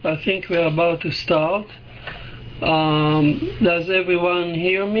I think we're about to start. Does everyone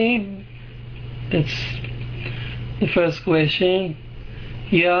hear me? That's the first question.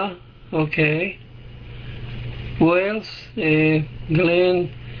 Yeah? Okay. Who else?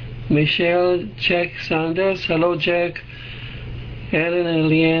 Glenn, Michelle, Jack Sanders. Hello, Jack. Ellen and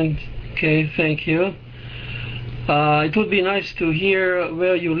Leanne. Okay, thank you. It would be nice to hear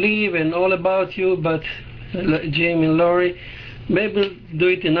where you live and all about you, but Jamie and Laurie, maybe we'll do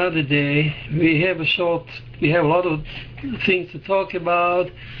it another day. We have a lot of things to talk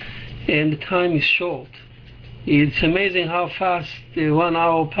about, and the time is short. It's amazing how fast the 1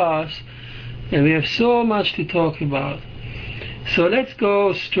 hour passed, and we have so much to talk about. So let's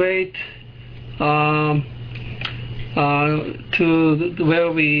go straight to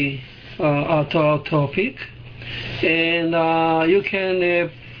where we are to our topic. And you can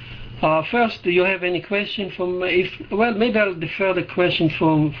first, do you have any question from? Maybe I'll defer the question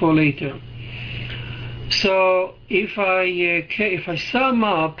for later. So if I sum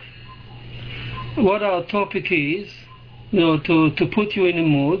up what our topic is, to put you in a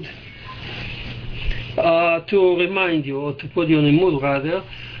mood, to remind you, or to put you in a mood rather,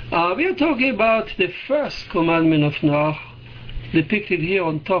 we are talking about the first commandment of Noah, depicted here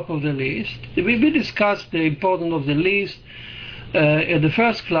on top of the list. We discussed the importance of the list at the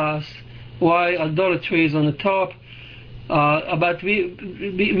first class, why idolatry is on the top, but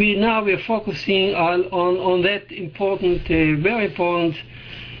we now are focusing on that important, very important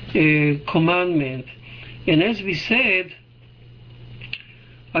commandment. And as we said,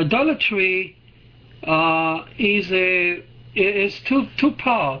 idolatry is two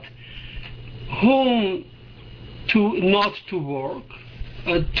parts. Whom not to work,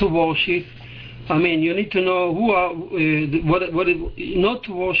 to worship. I mean, you need to know who are not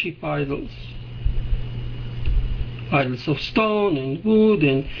to worship idols of stone and wood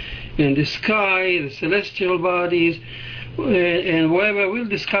and the sky, the celestial bodies, and wherever we'll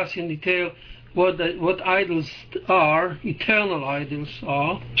discuss in detail what idols are. Eternal idols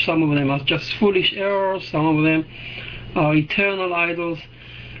are. Some of them are just foolish errors. Some of them are eternal idols.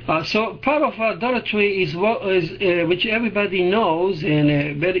 So part of idolatry is which everybody knows and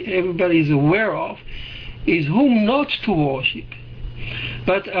everybody is aware of, is whom not to worship.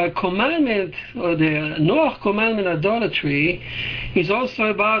 But a commandment, or the Noah commandment, idolatry, is also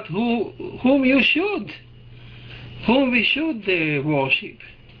about whom we should worship.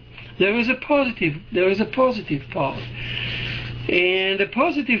 There is a positive part, and the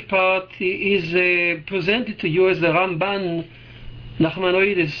positive part is presented to you as the Ramban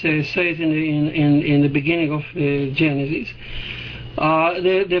Nachmanoidus says in the beginning of Genesis.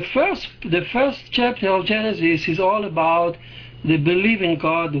 The first chapter of Genesis is all about the belief in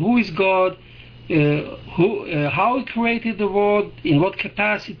God. Who is God? How He created the world? In what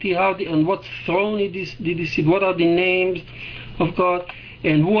capacity? On what throne did He sit? What are the names of God?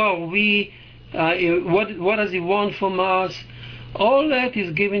 And who are we? What does He want from us? All that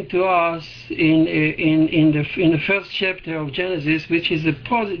is given to us in the first chapter of Genesis, which is the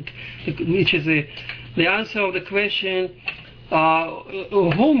answer of the question,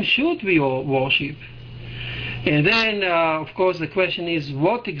 whom should we worship? And then, of course, the question is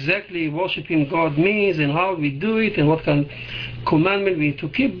what exactly worshiping God means, and how we do it, and what kind of commandment we need to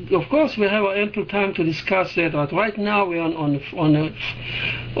keep. Of course, we have ample time to discuss that. But right now, we are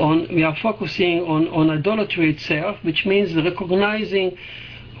focusing on idolatry itself, which means recognizing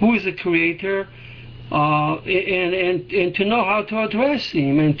who is the Creator, and to know how to address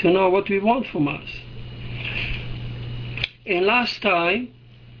Him, and to know what we want from us. And last time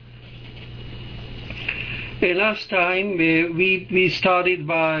we started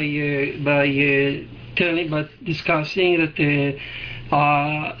by discussing that the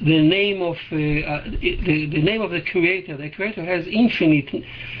name of the Creator. The Creator has infinite.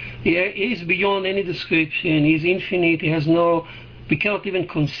 He is beyond any description. He is infinite. We cannot even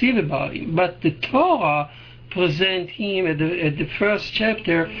conceive about Him. But the Torah presents Him at the first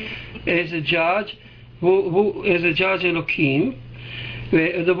chapter as a judge, as a judge Elohim.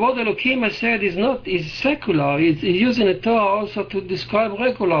 The word Elohim, I said, is secular. It's using the Torah also to describe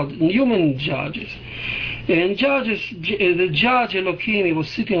regular human judges. And the judge Elohim, he was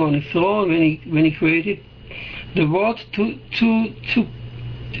sitting on a throne when he created the world to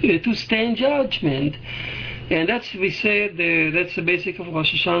stand judgment. And we said that's the basic of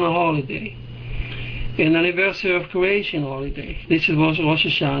Rosh Hashanah holiday, an anniversary of creation holiday. This is Rosh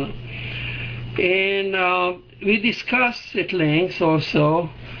Hashanah. And we discussed at length also,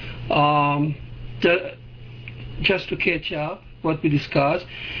 just to catch up what we discussed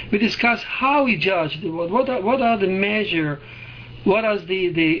how we judge the world. What are the measure what is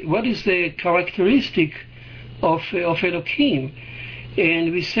the characteristic of Elohim?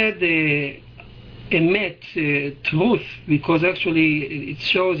 And we said emet, truth, because actually it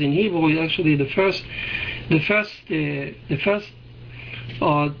shows in Hebrew actually the first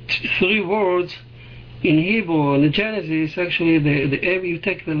three words in Hebrew in the Genesis. Actually, you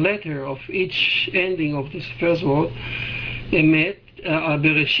take the letter of each ending of this first word, emet.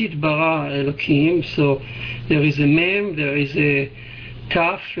 Bereshit bara Elohim. So there is a mem, there is a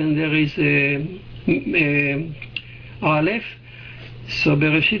taf, and there is a aleph. So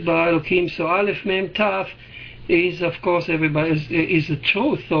Bereshit bara Elohim. So aleph, mem, taf is, of course, is the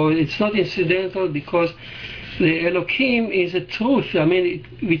truth. So it's not incidental, because the Elohim is a truth. I mean,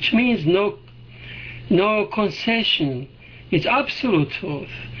 which means no concession. It's absolute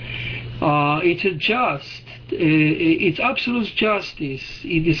truth. It's a just. It's absolute justice.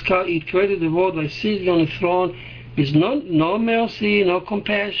 It created the world by sitting on the throne with no mercy, no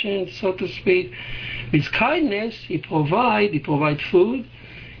compassion, so to speak. With kindness, He provides food,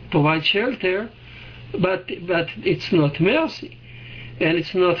 provides shelter, but it's not mercy, and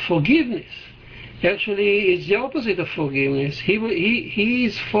it's not forgiveness. Actually, it's the opposite of forgiveness. He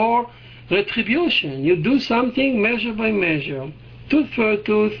is for retribution. You do something measure by measure, tooth for a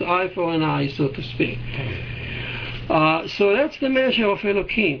tooth, eye for an eye, so to speak. So that's the measure of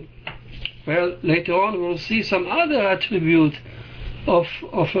Elohim. Well, later on we'll see some other attribute of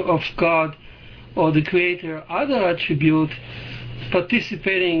God or the Creator, other attribute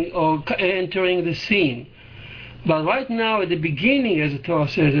participating or entering the scene. But right now, at the beginning, as the Torah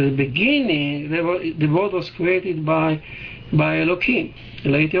says, at the beginning, the world was created by Elohim.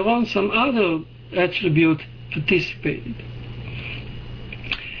 Later on, some other attribute participated.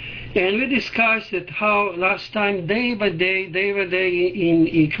 And we discussed that how last time, day by day,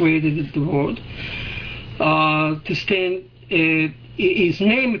 He created the world. His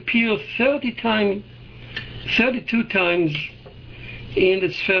name appears 32 times in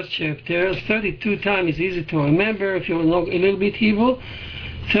this first chapter. 32 times is easy to remember if you know a little bit Hebrew.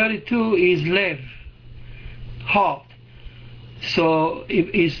 32 is lev, heart. So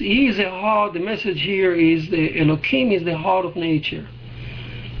He is a heart. The message here is the Elohim is the heart of nature.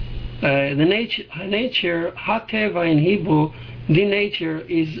 The nature, hateva in Hebrew, the nature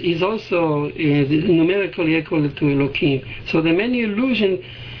is also numerically equal to Elohim. So the many allusion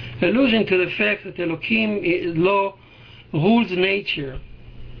to the fact that Elohim law rules nature,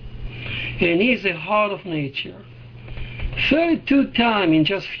 and He is the heart of nature. 32 times in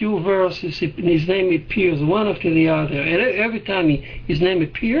just few verses, His name appears one after the other, and every time His name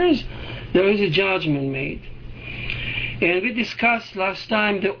appears, there is a judgment made. And we discussed last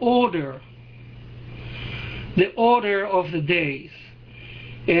time the order of the days.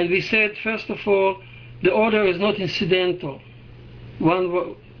 And we said, first of all, the order is not incidental. There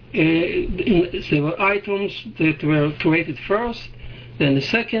were items that were created first, then the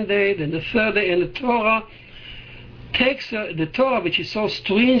second day, then the third day, and the Torah takes the Torah, which is so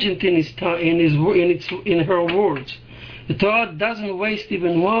stringent in her words. The Torah doesn't waste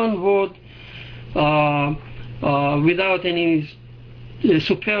even one word without any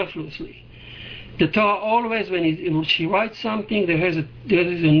superfluously. The Torah always, when she writes something, there is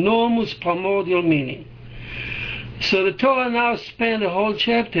enormous primordial meaning. So the Torah now spent a whole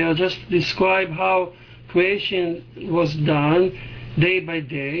chapter just to describe how creation was done day by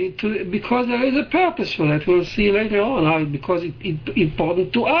day, because there is a purpose for that. We'll see later on because it's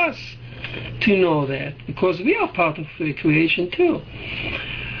important to us to know that, because we are part of creation too.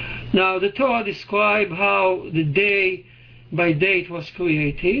 Now the Torah describes how the day by day it was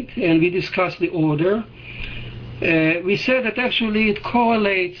created, and we discussed the order. We said that actually it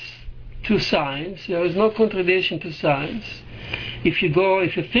correlates to science. There is no contradiction to science. If you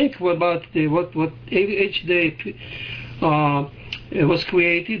think about what each day was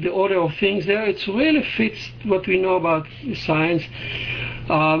created, the order of things there, it really fits what we know about science.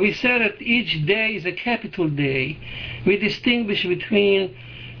 We said that each day is a capital day. We distinguish between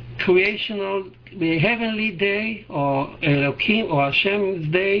creational, the heavenly day, or Elohim or Hashem's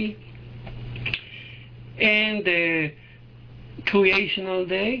day, and the creational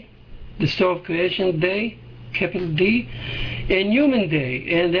day, the story of creation day, capital D, and human day,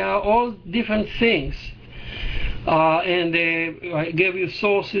 and they are all different things. And I gave you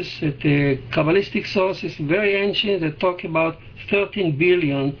sources, Kabbalistic sources, very ancient, that talk about 13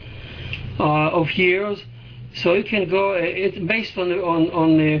 billion of years. So you can go. It's based on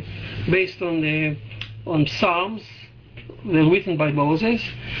Psalms, they're written by Moses,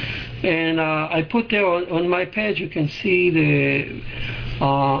 and I put there on my page. You can see in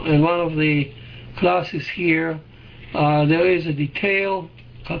one of the classes here There is a detailed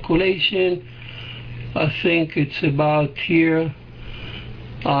calculation. I think it's about here.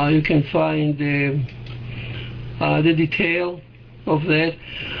 You can find the detail of that.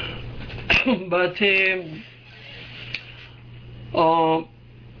 But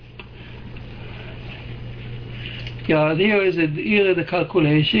yeah, here is the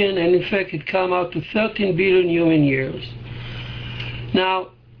calculation, and in fact it comes out to 13 billion human years. Now,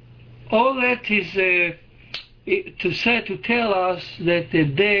 all that is to tell us that the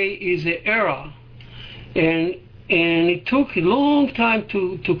day is an era, and it took a long time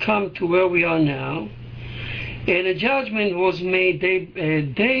to come to where we are now, and a judgment was made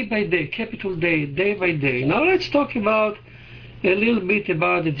day by day, capital day by day. Now let's talk about a little bit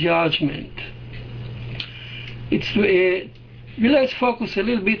about the judgment. Let's focus a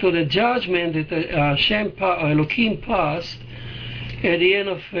little bit on the judgment that Elohim passed at the end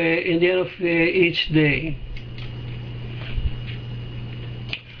of each day.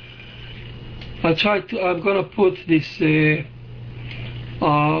 I'm going to put this the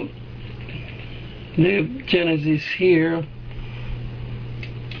Genesis here.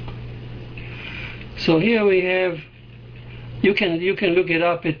 So here we have. You can look it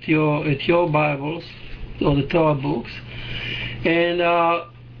up at your Bibles or the Torah books, and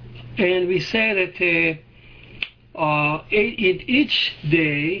we say that in each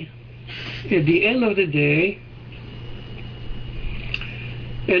day, at the end of the day,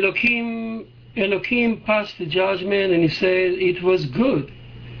 Elohim passed the judgment, and he said it was good.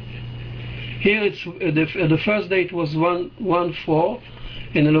 Here it's the first day it was 1:4,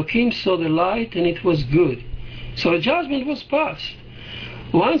 and Elohim saw the light, and it was good. So the judgment was passed.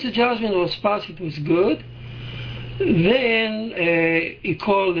 Once the judgment was passed, it was good. Then he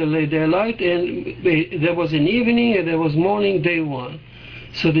called the light, and there was an evening, and there was morning, day one.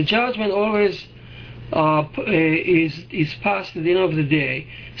 So the judgment always is passed at the end of the day.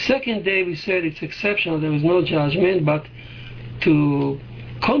 Second day, we said it's exceptional. There was no judgment, but to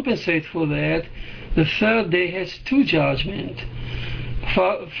compensate for that, the third day has two judgments.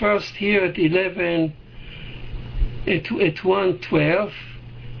 First here at 1:12,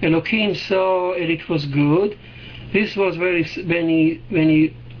 Elohim saw and it was good. This was when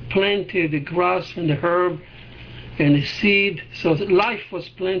he planted the grass and the herb and the seed. So life was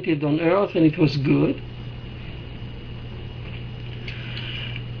planted on earth, and it was good.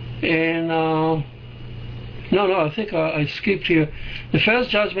 And no, I think I skipped here. The first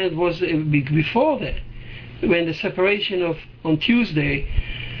judgment was before that, when the separation on Tuesday,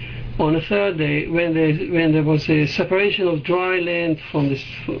 on the third day, when there was a separation of dry land from the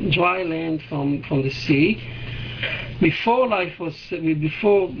sea. Before the life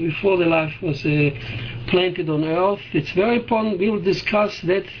was planted on earth. It's very important. We will discuss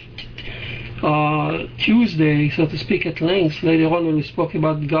that Tuesday, so to speak, at length later on when we spoke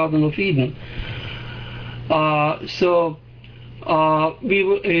about the Garden of Eden.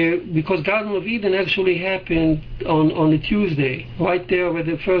 Because Garden of Eden actually happened on a Tuesday, right there where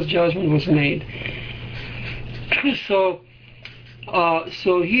the first judgment was made. So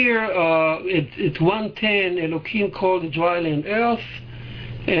here at 1:10, Elohim called the dry land earth,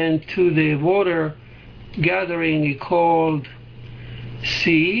 and to the water gathering he called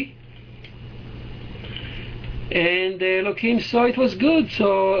sea. And Elohim saw it was good,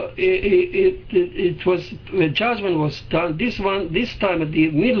 so it was, the judgment was done. This time at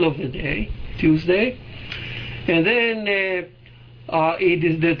the middle of the day, Tuesday, and then the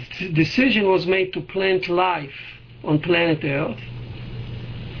decision was made to plant life on planet Earth.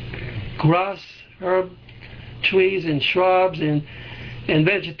 Grass, herb, trees, and shrubs, and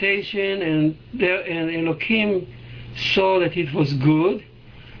vegetation, and Elohim saw that it was good,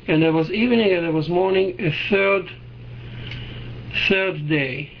 and there was evening and there was morning, a third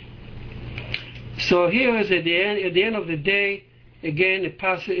day. So here is at the end of the day, again, a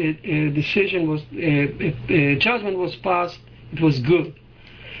decision was, judgment was passed. It was good.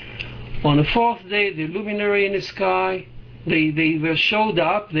 On the fourth day, the luminary in the sky, they were showed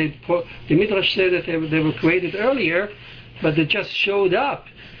up. The Midrash said that they were created earlier, but they just showed up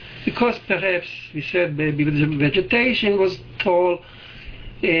because perhaps we said maybe the vegetation was tall,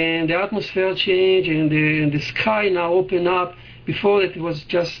 and the atmosphere changed, and the sky now opened up. Before that, it was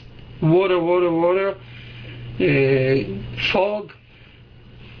just water, fog.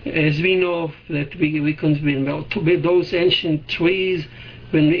 As we know that we couldn't those ancient trees,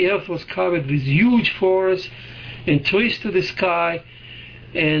 when the earth was covered with huge forests and trees to the sky,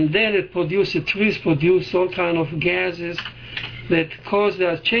 and then the trees produced all kind of gases that caused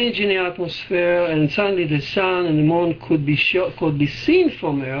a change in the atmosphere, and suddenly the sun and the moon could be seen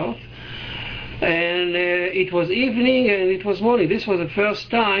from Earth. and it was evening and it was morning. This was the first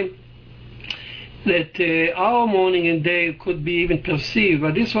time that our morning and day could be even perceived,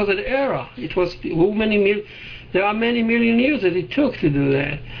 but this was an era. It was there are many million years that it took to do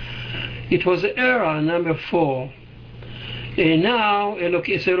that. It was era number 4. And now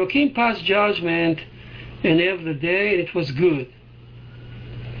Elohim passed judgment and of the day, and it was good.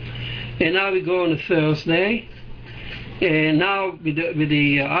 And now we go on a Thursday, and now with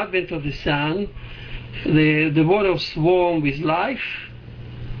the advent of the sun, the water swarm with life,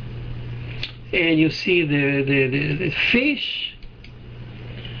 and you see the fish,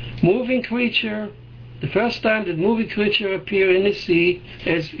 moving creature. The first time that moving creature appear in the sea,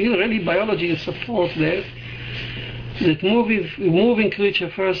 as really biology supports that moving creature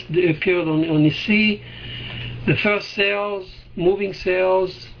first appeared on the sea. The first cells, moving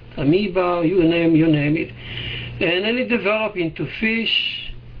cells, amoeba, you name it, and then it developed into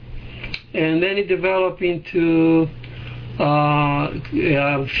fish, and then it developed into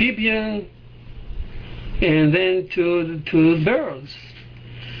amphibian, and then to birds.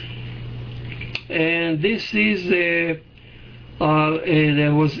 And this is there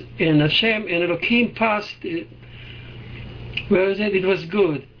was in Hashem and Elohim passed. Where is it? It was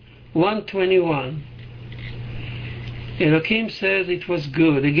good. 121. Elohim says it was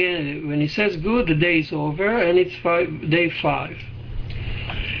good. Again, when he says good, the day is over, and it's day 5.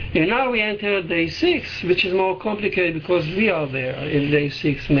 And now we enter day 6, which is more complicated because we are there in day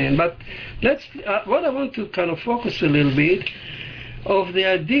 6, man. But what I want to kind of focus a little bit of the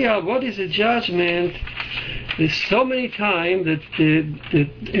idea of what is a judgment. There's so many times that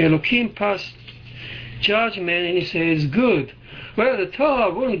Elohim passed judgment and he says good. Well, the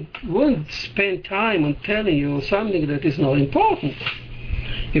Torah wouldn't spend time on telling you something that is not important.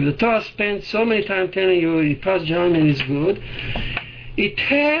 If the Torah spends so many time telling you he passed judgment is good, it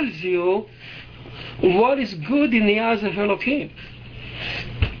tells you what is good in the eyes of Elohim.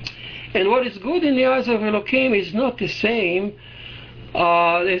 And what is good in the eyes of Elohim is not the same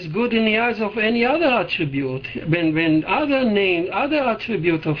as good in the eyes of any other attribute. When other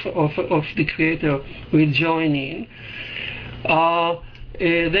attribute of the Creator will join in,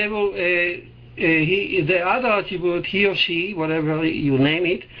 they will the other attribute, he or she, whatever you name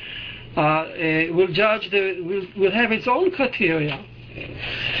it, will judge will have its own criteria.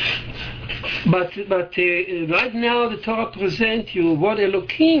 But right now the Torah presents you what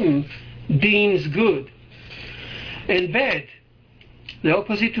Elohim deems good and bad. The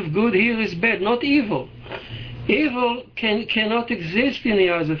opposite of good here is bad, not evil. Evil cannot exist in the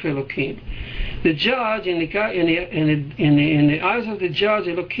eyes of Elohim. The judge, in the eyes of the judge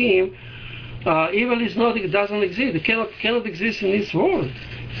Elohim, evil is not, it doesn't exist. It cannot exist in this world.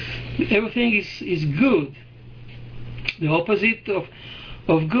 Everything is good. The opposite of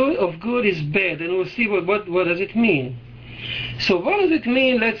good is bad, and we'll see what does it mean. So what does it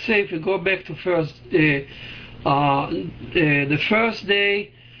mean? Let's say if we go back to the first day,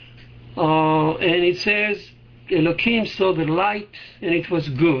 and it says Elohim saw the light and it was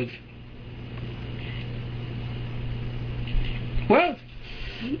good. Well,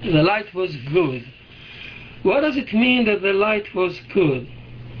 the light was good. What does it mean that the light was good?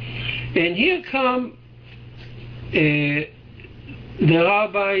 And here come the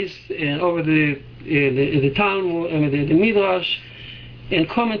rabbis and over the Talmud and the Midrash and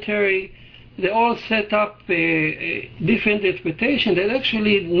commentary. They all set up different interpretations that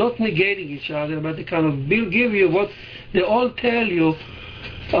actually not negating each other, but they kind of give you what they all tell you.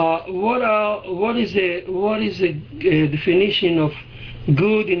 What is the definition of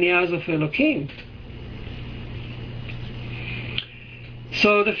good in the eyes of Elohim?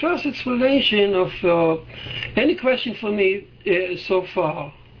 So the first explanation of any question for me so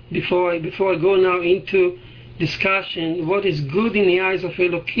far, before I go now into discussion, what is good in the eyes of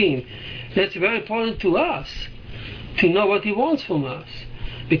Elohim? That's very important to us, to know what he wants from us.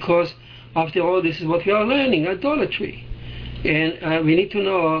 Because, after all, this is what we are learning, idolatry. And we need to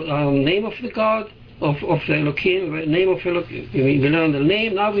know the name of the God, of the Elohim, name of Elohim. We learn the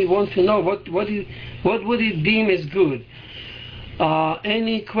name, now we want to know what would he deem as good.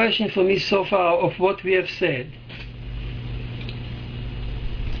 Any question for me so far of what we have said?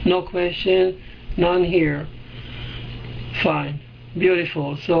 No question, none here. Fine,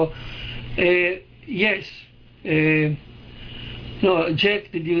 beautiful. So, yes. No,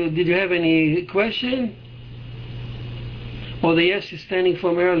 Jack, did you have any question? Or the yes is standing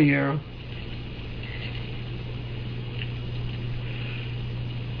from earlier?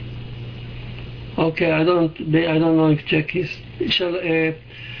 Okay, I don't know if Jack is.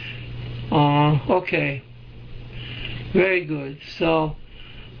 Okay. Very good. So,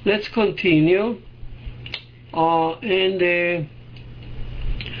 let's continue.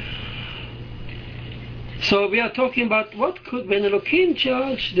 So we are talking about what could, when Elohim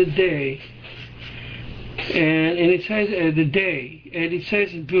judge the day, and it says the day, and it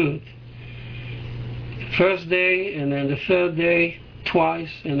says good. First day, and then the third day,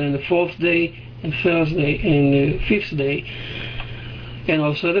 twice, and then the fourth day, and Thursday, and the fifth day, and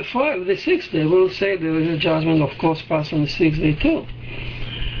also the sixth day. We'll say there is a judgment, of course, passed on the sixth day too.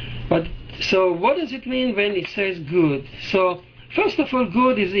 But so, what does it mean when it says good? So, first of all,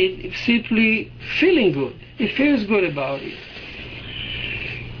 good is simply feeling good. It feels good about it.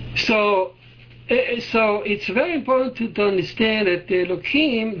 So it's very important to understand that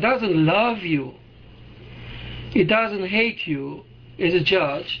Elohim doesn't love you. He doesn't hate you as a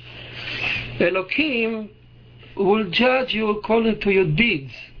judge. Elohim will judge you according to your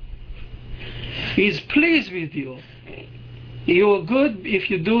deeds. He is pleased with you. You are good if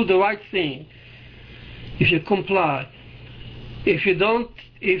you do the right thing, if you comply. If you don't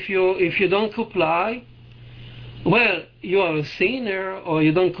comply, well, you are a sinner, or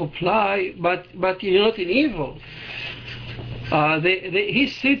you don't comply, but you're not in evil. He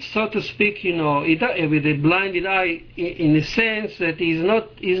sits, so to speak, with a blinded eye, in the sense that he's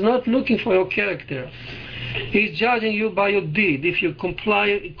not looking for your character. He's judging you by your deed. If you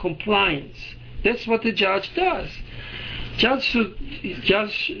compliance, that's what the judge does. Judge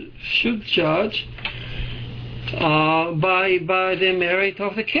should judge by the merit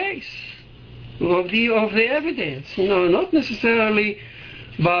of the case, of the evidence. Not necessarily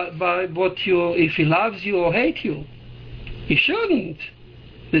by what if he loves you or hates you. He shouldn't.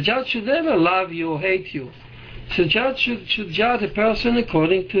 The judge should never love you or hate you. So the judge should judge a person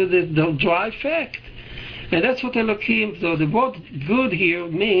according to the dry fact. And that's what Elohim, though the word good here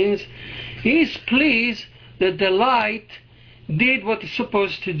means, he is pleased that the light did what it's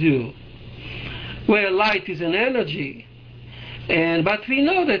supposed to do. Well, light is an energy, but we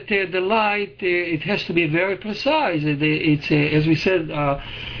know that the light, it has to be very precise. As we said,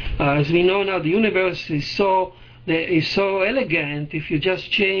 as we know now, the universe is so elegant. If you just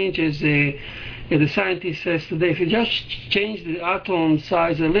change, as the scientist says today, if you just change the atom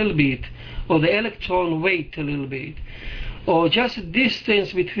size a little bit, or the electron weight a little bit, or just the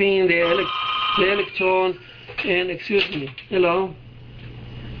distance between the electron and, excuse me, hello?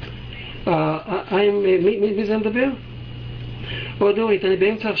 מי זה מדבר? דורית, אני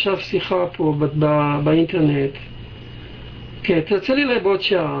באמצע עכשיו שיחה פה באינטרנט. כן, תרצה לי בעוד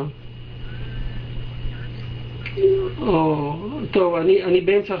שעה. טוב, אני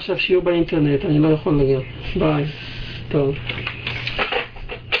באמצע עכשיו שיעור באינטרנט, אני לא יכול להגיע. ביי. טוב.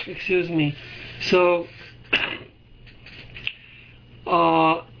 Excuse me. So,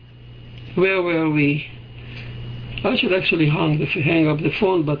 where were we? I should actually hang up the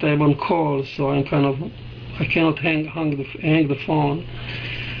phone, but I'm on call, so I cannot hang the phone.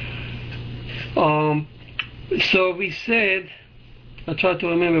 So we said, I try to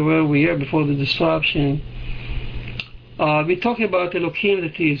remember where we were before the disruption. We talked about Elohim,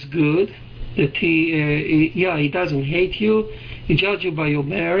 that he is good, that he doesn't hate you, he judges you by your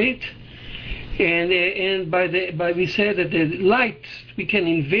merit. And we said that the light, we can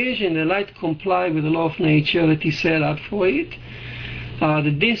envision the light comply with the law of nature that he set up for it.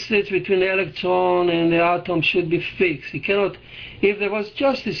 The distance between the electron and the atom should be fixed. It cannot, if there was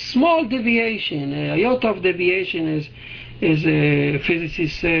just a small deviation, a iota of deviation, as a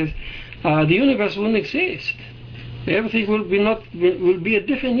physicist says, the universe wouldn't exist. Everything will be a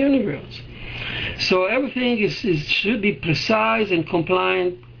different universe. So everything should be precise and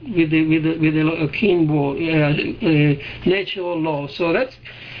compliant with the Elohim natural law. So that's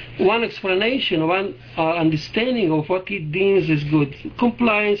one explanation, one understanding of what he deems as good.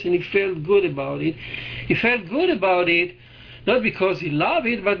 Compliance, and he felt good about it. He felt good about it not because he loved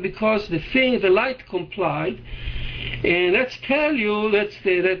it, but because the light complied. And let's tell you that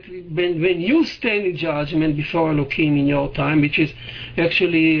when you stand in judgment before Elohim in your time, which is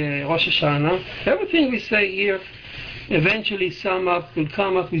actually Rosh Hashanah, everything we say here eventually will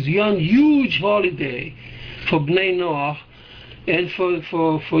come up with one huge holiday for Bnei Noach and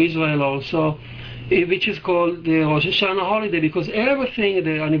for Israel also, which is called the Rosh Hashanah holiday, because everything,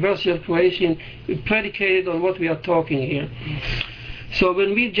 the anniversary of creation, is predicated on what we are talking here. So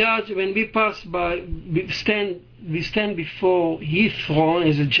when we judge, when we pass by, we stand before his throne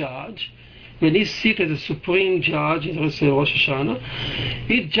as a judge. When he sits as a supreme judge in Rosh Hashanah,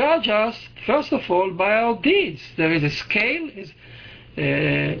 he judges us, first of all, by our deeds. There is a scale.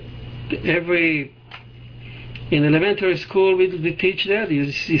 In elementary school, we teach that.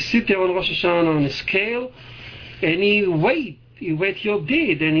 You sit there on Rosh Hashanah on a scale, and he weighs weight your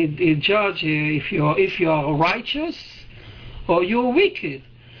deed, and it judge if you are righteous or you're wicked.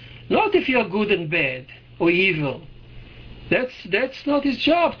 Not if you are good and bad or evil. That's not his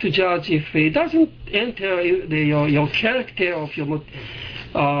job to judge. If it doesn't enter your character of your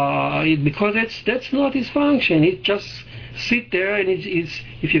because that's not his function. It just sit there, and it's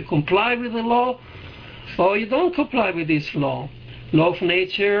if you comply with the law or you don't comply with this law of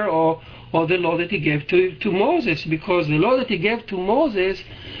nature, or the law that he gave to Moses. Because the law that he gave to Moses,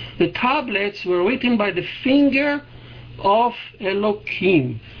 the tablets were written by the finger of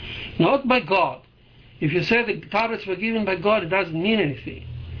Elohim, not by God. If you say the tablets were given by God, it doesn't mean anything.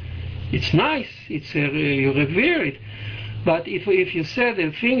 It's nice, you revere it. But if you say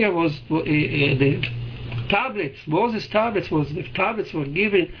the finger was the tablets, Moses' tablets were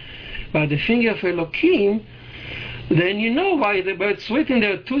given by the finger of Elohim, then you know why it's written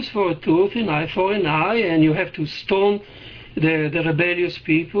there, tooth for a tooth, an eye for an eye, and you have to stone the rebellious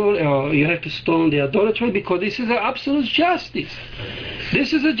people, or you have to stone the idolatry, because this is an absolute justice.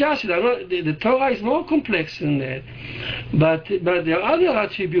 This is a justice. The Torah is more complex than that, but there are other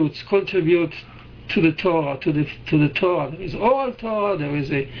attributes contribute to the Torah. To the Torah, there is oral Torah. There is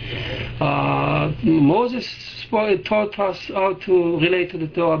Moses taught us how to relate to the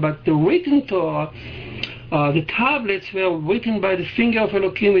Torah, but the written Torah, the tablets were written by the finger of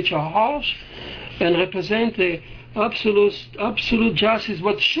Elohim, which are harsh and represent the absolute justice,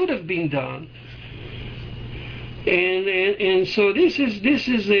 what should have been done. And so this is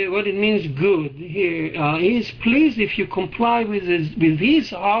what it means good here. He is pleased if you comply with his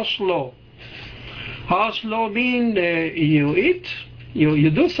harsh law. Harsh law means you eat, you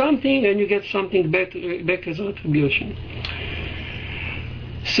do something, and you get something back as retribution.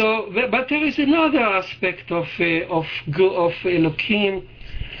 So, but there is another aspect of Elohim,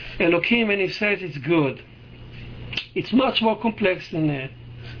 and he says it's good. It's much more complex than that.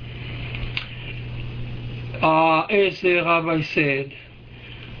 As the rabbi said,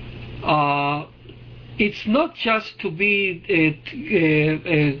 it's not just to be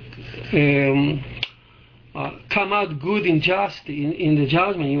come out good in the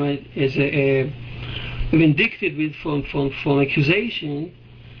judgment, as vindicted from accusation,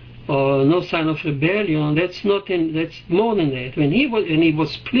 or no sign of rebellion. That's more than that. When he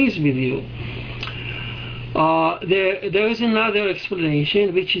was pleased with you. There is another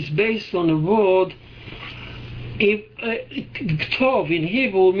explanation which is based on the word Tov in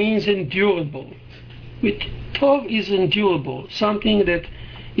Hebrew means endurable. Tov is endurable, something that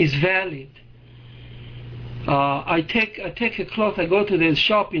is valid. I take a cloth. I go to the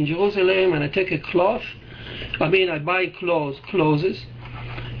shop in Jerusalem and I take a cloth. I buy clothes,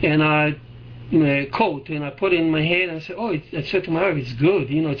 and I coat, and I put it in my hand and I say, I said to my wife, it's good.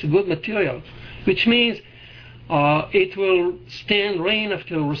 It's a good material, which means it will stand rain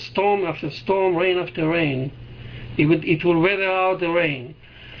after storm after storm, rain after rain. It will weather out the rain.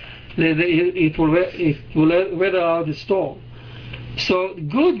 It will weather out the storm. So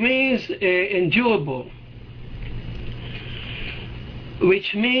good means endurable,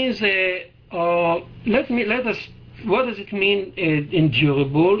 which means let us. What does it mean,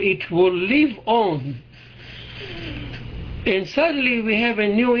 endurable? It will live on. And suddenly we have a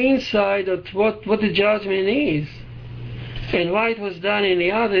new insight of what the judgment is, and why it was done in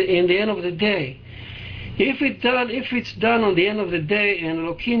the end of the day. If it's done on the end of the day, and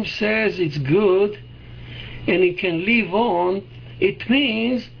Elohim says it's good, and it can live on, it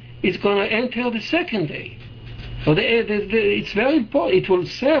means it's going to enter the second day. So it's very important. It will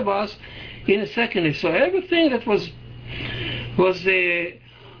serve us in a second day. So everything that was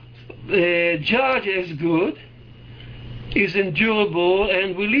judged as good is endurable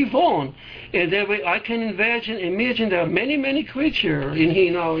and will live on. And I can imagine there are many creatures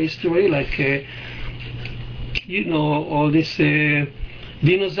in our history, like all these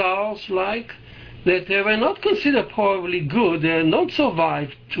dinosaurs, that they were not considered probably good. They not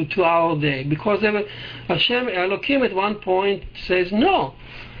survived to our day, because Hashem Elohim at one point says no,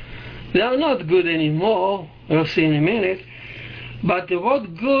 they are not good anymore. We'll see in a minute. But the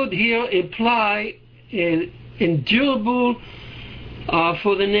word good here imply endurable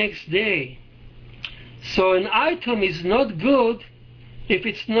for the next day. So an item is not good if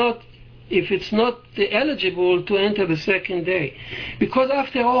it's not eligible to enter the second day, because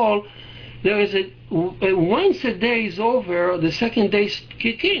after all, there is once a day is over, the second day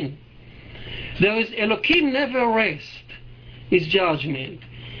kick in. Elohim never rest his judgment.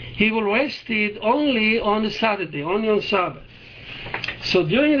 He will rest it only on the Saturday, only on Sabbath. So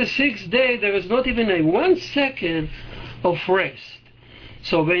during the 6th day, there is not even a 1 second of rest.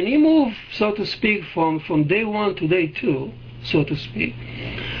 So when he moves, so to speak, from day 1 to day 2, so to speak.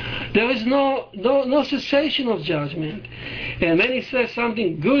 There is no cessation of judgment. And when he says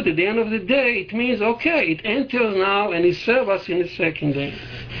something good at the end of the day, it means, okay, it enters now and it serves us in the second day.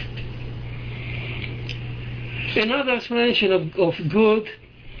 Another explanation of good,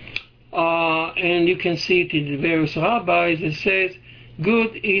 and you can see it in the various rabbis, it says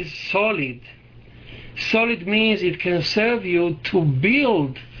good is solid. Solid means it can serve you to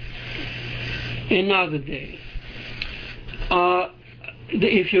build another day.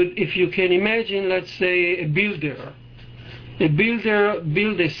 If you can imagine, let's say, a builder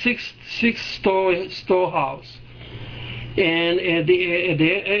build a storehouse, and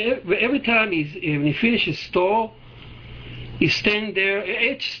every time when he finishes store, he stand there.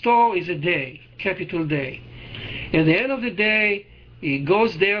 Each store is a day, capital day. At the end of the day, he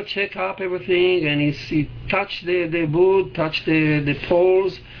goes there, check up everything, and he touch the wood, touch the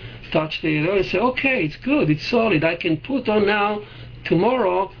poles, touch and say, okay, it's good, it's solid. I can put on now,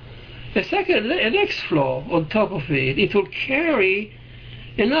 tomorrow, a next floor on top of it. It will carry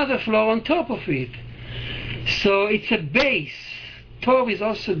another floor on top of it. So it's a base. Tov is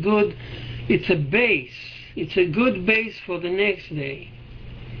also good. It's a base. It's a good base for the next day.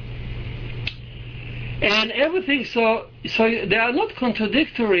 And everything. So they are not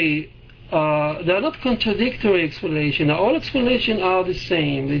contradictory. They are not contradictory explanations. All explanations are the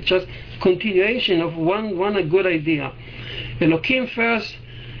same. It's just continuation of one a good idea. Elohim first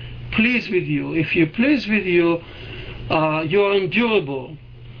pleased with you. If you're pleased with you, you're endurable.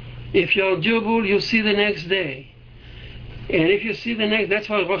 If you're endurable, you see the next day. And if you see the next, that's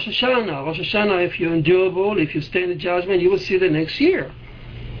why Rosh Hashanah. Rosh Hashanah, if you're endurable, if you stand in judgment, you will see the next year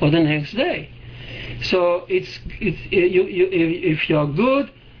or the next day. So if you're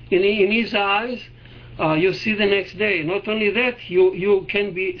good in His eyes, you see the next day. Not only that, you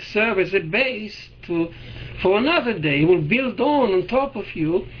can serve as a base for another day. He will build on top of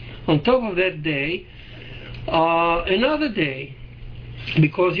you, on top of that day, another day,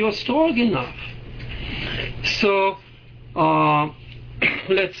 because you're strong enough. So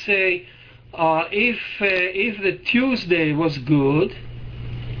let's say if the Tuesday was good,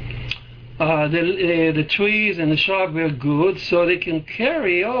 the trees and the shrub were good, so they can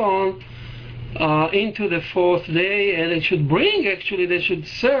carry on into the fourth day, and they should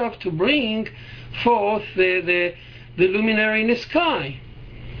serve to bring forth the luminary in the sky.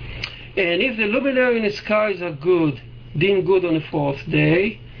 And if the luminary in the skies are good, deemed good on the fourth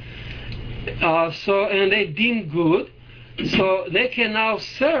day, and they deem good, so they can now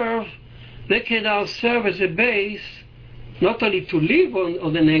serve as a base, not only to live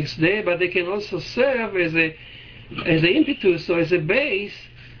on the next day, but they can also serve as an impetus, or as a base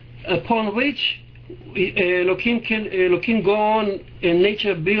upon which Elohim go on and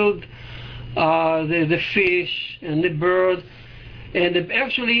nature build the fish and the bird and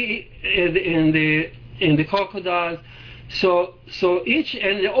the crocodiles. So each,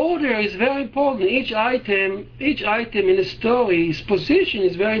 and the order is very important. Each item in the story, its position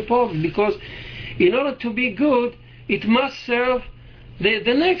is very important, because in order to be good, it must serve the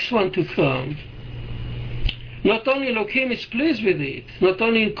next one to come. Not only Elohim is pleased with it, not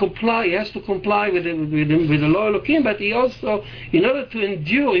only he has to comply with the law of Elohim, but he also, in order to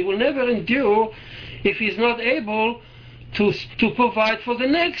endure, he will never endure if he's not able to provide for the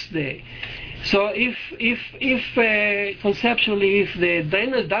next day. So if conceptually, if the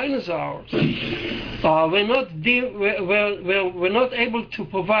dinosaurs were not able to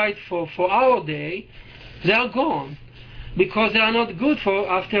provide for our day, they are gone, because they are not good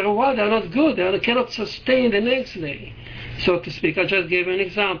after a while. They are not good. They cannot sustain the next day, so to speak. I just gave an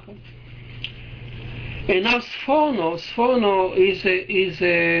example. And now Sforno is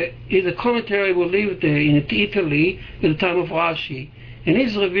a commentary who lived in Italy at the time of Rashi, and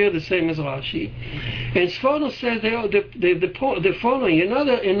he's revered the same as Rashi. And Sforno says the following: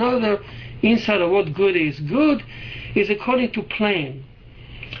 another insight of what good is. Good is according to plan.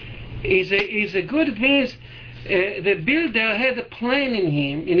 Is a good, it means the builder had a plan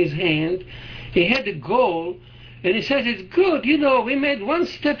in his hand. He had a goal, and he says it's good. We made one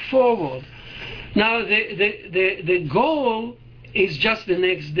step forward. Now the goal is just the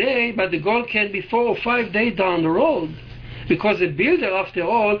next day, but the goal can be 4 or 5 days down the road, because the builder, after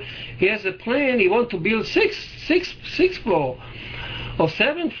all, he has a plan. He wants to build sixth floor or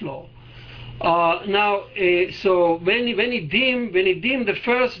 7th floor. So when he deemed the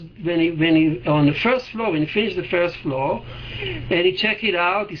first, when he on the first floor, when he finished the first floor, and he checked it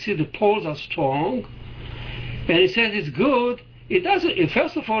out, he see the poles are strong, and he says it's good. It doesn't.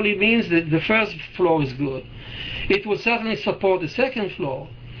 First of all, it means that the first floor is good. It will certainly support the second floor.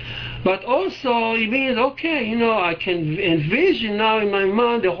 But also it means, okay, you know, I can envision now in my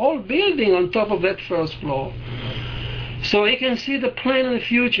mind the whole building on top of that first floor. So you can see the plan in the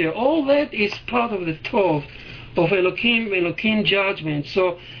future. All that is part of the Tov of Elohim judgment.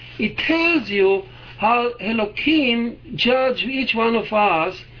 So it tells you how Elohim judge each one of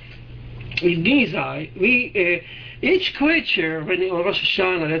us in his eye. Each creature, when on Rosh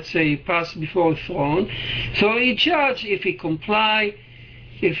Hashanah, let's say, pass before the throne, so he judge if he comply,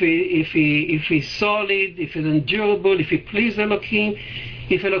 if he's solid, if he's endurable, if he pleases Elohim,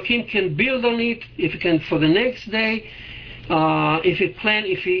 if Elohim can build on it, if he can for the next day. If he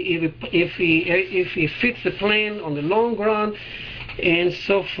fits the plan on the long run, and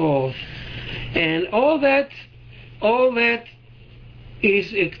so forth, and all that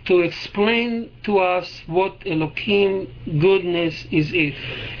is to explain to us what Elohim goodness is. It,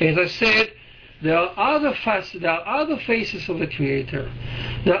 as I said, there are other facets, there are other faces of the Creator,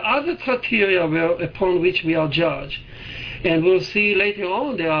 there are other criteria upon which we are judged. And we'll see later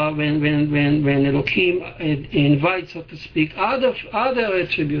on there are when Elohim invites, so to speak, other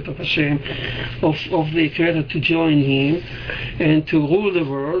attributes of Hashem, of the Creator to join Him and to rule the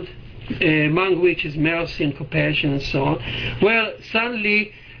world, among which is mercy and compassion and so on. Well,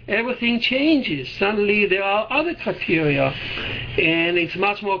 suddenly everything changes. Suddenly there are other criteria, and it's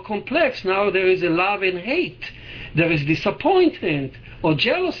much more complex. Now there is a love and hate. There is disappointment or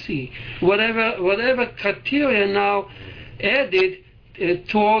jealousy. Whatever criteria now added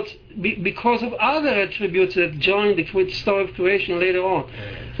because of other attributes that join the story of creation later on.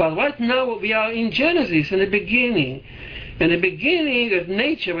 But right now we are in Genesis, in the beginning. In the beginning of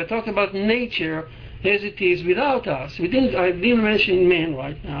nature, we're talking about nature as it is without us. I didn't mention man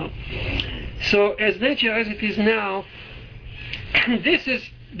right now. So as nature as it is now, nature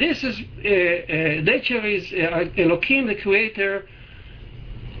is Elohim, the Creator,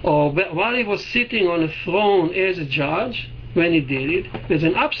 or while he was sitting on a throne as a judge, when he did it, as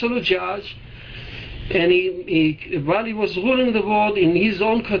an absolute judge, and while he was ruling the world in his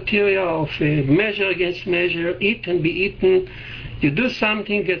own criteria of measure against measure, eat and be eaten, you do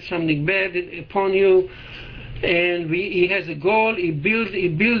something, get something bad upon you, and he has a goal. He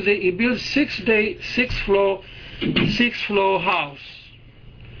builds six floor house,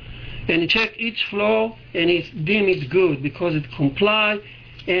 and he check each floor, and he deem it good because it comply.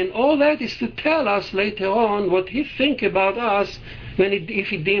 And all that is to tell us later on what he think about us if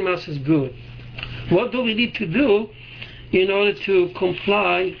he deem us as good. What do we need to do in order to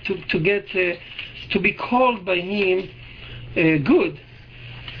comply, to be called by him good,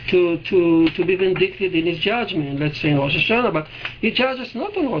 to be vindictive in his judgment, let's say in Rosh Hashanah, but he judges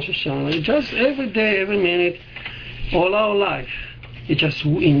not on Rosh Hashanah, he judges every day, every minute, all our life. It just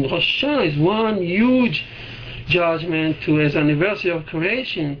in Rosh Hashanah is one huge judgment as anniversary of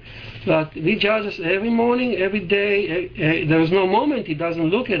creation, but he judges every morning, every day. There is no moment he doesn't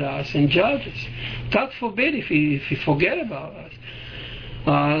look at us and judge us. God forbid if he forget about us.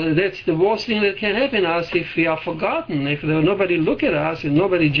 That's the worst thing that can happen to us if we are forgotten, if nobody look at us and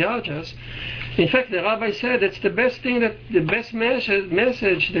nobody judge us. In fact, the rabbi said that's the best thing, the best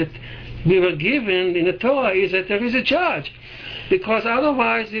message that we were given in the Torah is that there is a judge, because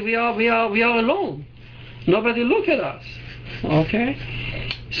otherwise we are alone. Nobody look at us. Okay?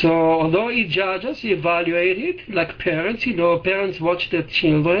 So although he judges, he evaluates it like parents. Parents watch their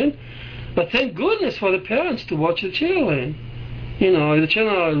children, but thank goodness for the parents to watch the children. The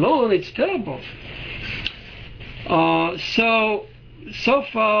children are alone, it's terrible. So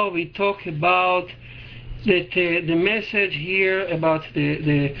far we talk about the message here about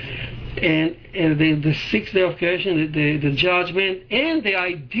the sixth day of creation, the judgment, and the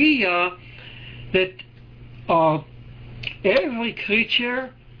idea that every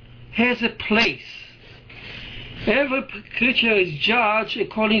creature has a place. Every creature is judged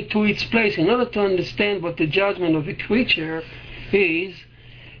according to its place. In order to understand what the judgment of a creature is,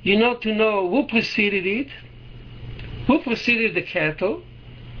 you need to know who preceded it. Who preceded the cattle?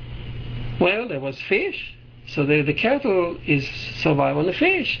 Well, there was fish, so the cattle survive on the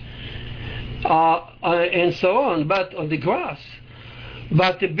fish, and so on, but on the grass.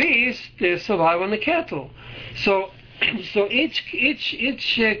 But the beasts, they survive on the cattle. So each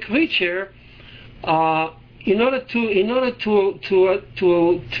creature, in order to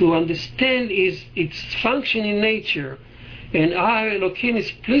understand its function in nature, and how Elohim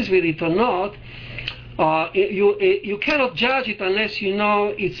is pleased with it or not, you cannot judge it unless you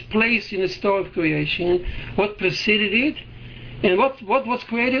know its place in the story of creation, what preceded it, and what was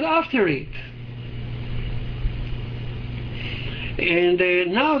created after it. And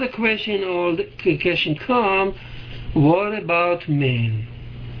now the question comes, what about man?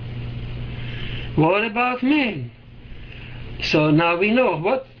 What about man? So now we know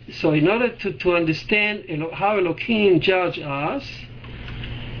what. So in order to understand how Elohim judge us,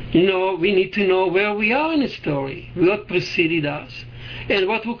 we need to know where we are in the story, what preceded us, and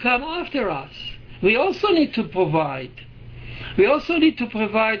what will come after us. We also need to provide. We also need to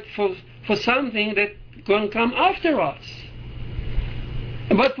provide for something that's going to come after us.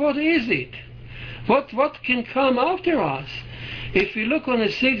 But what is it? What can come after us? If we look on the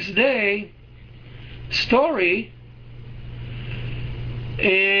 6th day story,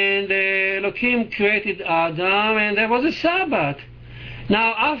 and Elohim created Adam, and there was a Sabbath.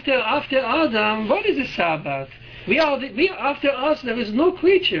 Now, after Adam, what is a Sabbath? After us, there is no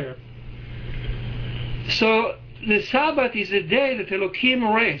creature. So the Sabbath is a day that Elohim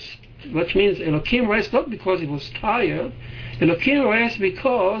rests, which means Elohim rests not because he was tired. Elohim rests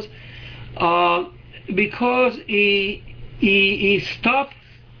because he stopped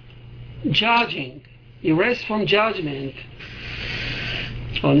judging. He rests from judgment.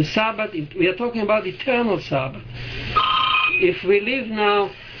 On the Sabbath, we are talking about eternal Sabbath. If we live now,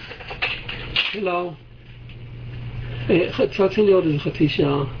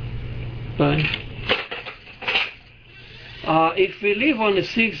 if we live on the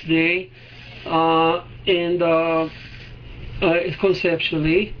 6th day,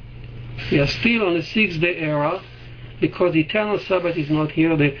 conceptually, we are still on the 6th day era, because the eternal Sabbath is not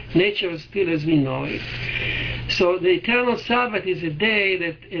here. The nature is still as we know it. So the eternal Sabbath is a day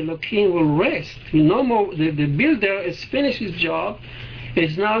that Elohim will rest. No more. The builder has finished his job,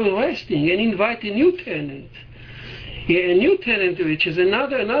 is now resting, and invite a new tenant. A new tenant, which is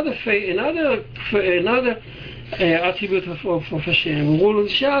another attribute of Hashem, rule of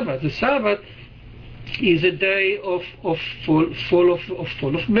Shabbat. The Sabbath is a day full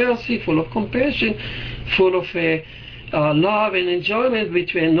of mercy, full of compassion, full of love and enjoyment,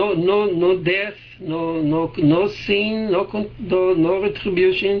 between no death, no sin, no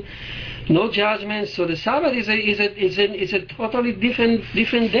retribution, no judgment. So the Sabbath is a totally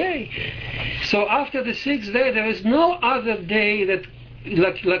different day. So after the 6th day, there is no other day that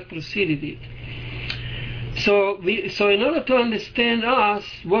like preceded it. So in order to understand us,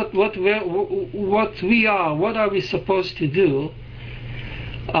 what we are, what are we supposed to do?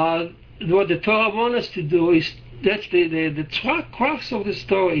 What the Torah wants us to do is, that's the crux of the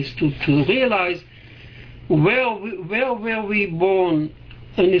story, is to realize where were we born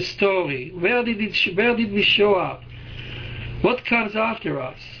in the story? Where did we show up? What comes after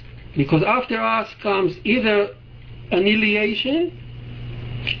us? Because after us comes either annihilation,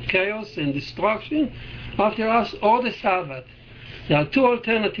 chaos and destruction, after us, or the Sabbath. There are two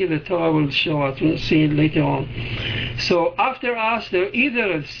alternatives the Torah will show us. We'll see it later on. So after us, there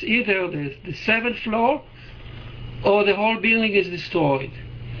either the 7th floor, or the whole building is destroyed.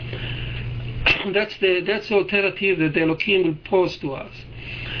 That's the alternative that the Elohim will pose to us.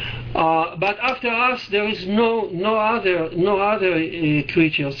 But after us, there is no other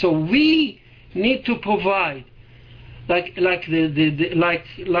creature. So we need to provide, for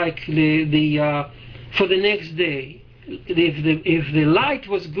the next day. If the light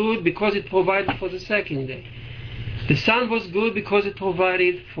was good because it provided for the 2nd day, the sun was good because it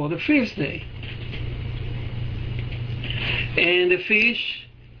provided for the 5th day, and the fish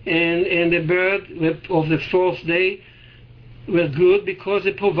and the bird of the 4th day were good because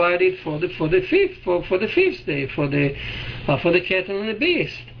it provided for the 5th day, for the cattle and the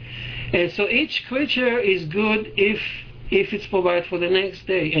beast. And so each creature is good if it's provided for the next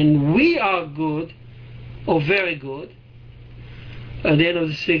day, and we are good or very good. At the end of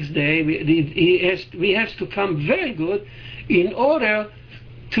the 6th day, we have to come very good in order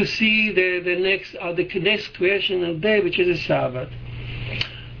to see the next creational day, which is the Sabbath.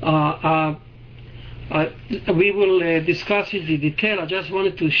 We will discuss it in detail. I just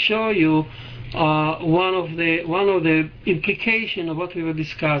wanted to show you one of the implications of what we were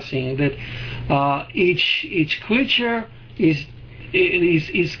discussing. That each creature is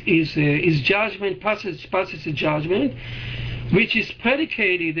judgment, passes a judgment, which is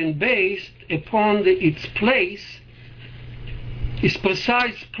predicated and based upon its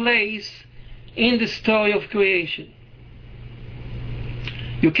precise place in the story of creation.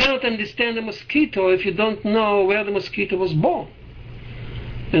 You cannot understand the mosquito if you don't know where the mosquito was born,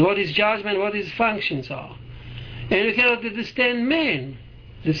 and what his judgment, what his functions are. And you cannot understand man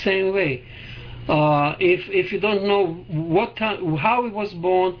the same way. If you don't know what time, how he was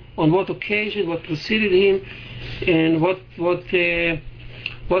born, on what occasion, what preceded him, and what was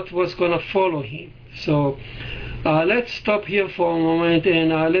going to follow him. So let's stop here for a moment,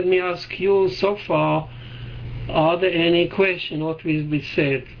 and let me ask you so far, Are there any questions what we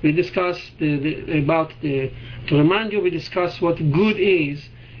said? We discussed to remind you, we discussed what good is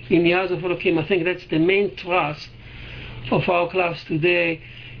in the eyes of Elohim. I think that's the main thrust of our class today,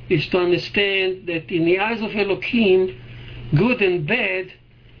 is to understand that in the eyes of Elohim, good and bad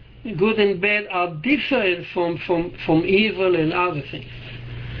are different from evil and other things.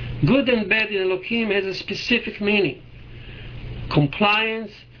 Good and bad in Elohim has a specific meaning.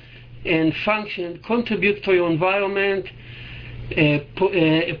 Compliance and function, contribute to your environment,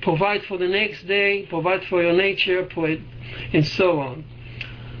 provide for the next day, provide for your nature, and so on.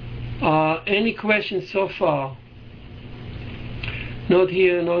 Any questions so far? Not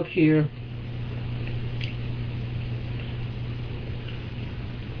here, not here.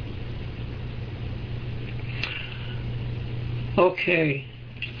 Okay.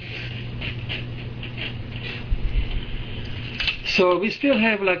 So we still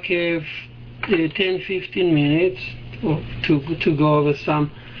have like 10-15 minutes to go over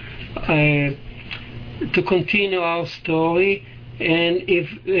some, to continue our story. And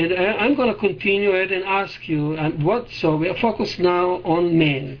I'm going to continue it and ask you so we are focused now on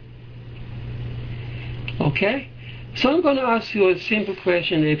men. Okay? So I'm going to ask you a simple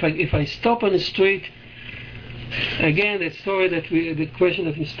question. If I stop on the street, again, the question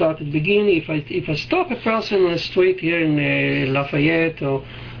that we started at the beginning, if I stop a person on the street here in Lafayette or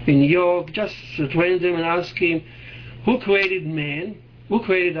in New York, just at random, and ask him, who created man? Who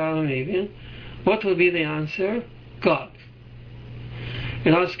created Adam and Eve? What will be the answer? God.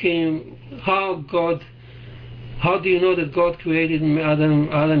 And ask him, how do you know that God created Adam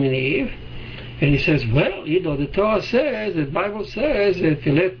and Eve? And he says, well, the Torah says, the Bible says,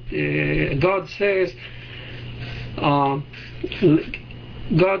 that God says,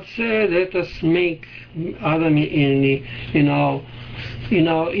 God said, let us make Adam in our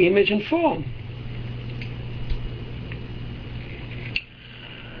image and form.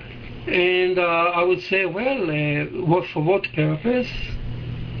 And I would say, well, for what purpose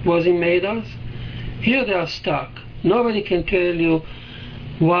was he made us? Here they are stuck. Nobody can tell you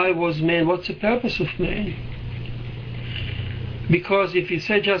why was man, what's the purpose of man? Because if you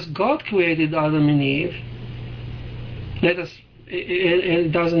say just God created Adam and Eve,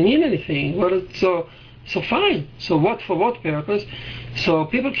 it doesn't mean anything. So fine. So for what purpose? So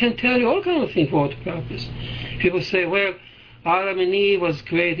people can tell you all kinds of things for what purpose. People say, well, Adam and Eve was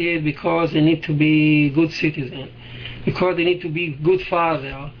created because they need to be good citizens, because they need to be good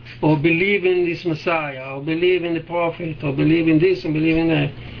father, or believe in this Messiah, or believe in the prophet, or believe in this and believe in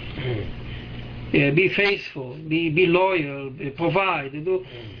that. Be faithful, be loyal, provide.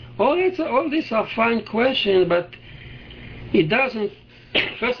 All these are fine questions, but it doesn't.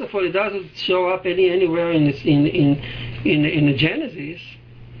 First of all, it doesn't show up anywhere in the Genesis.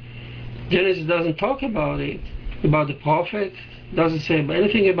 Genesis doesn't talk about it, about the prophet. Doesn't say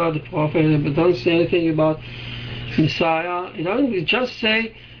anything about the prophet. It doesn't say anything about Messiah. It doesn't just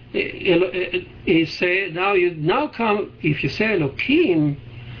say. It say now come. If you say Elohim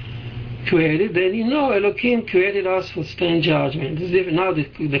created, then you know Elohim created us for stand judgment. Now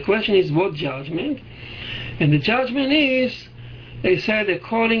the question is what judgment? And the judgment is, they said,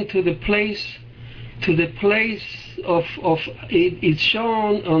 according to the place of it's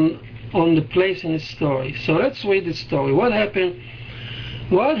shown on the place in the story. So let's read the story. What happened?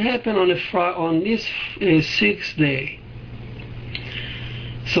 What happened on this sixth day?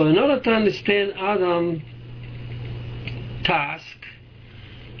 So in order to understand Adam's task,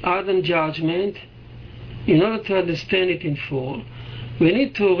 Adam's judgment, in order to understand it in full, we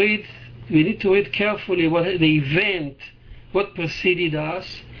need to read carefully what the event, what preceded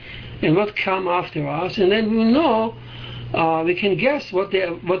us, and what come after us, and then we know, we can guess what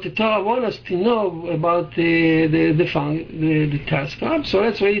the Torah wants us to know about the task. So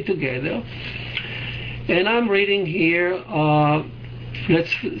let's read it together. And I'm reading here.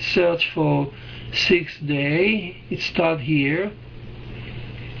 Let's search for sixth day. It starts here.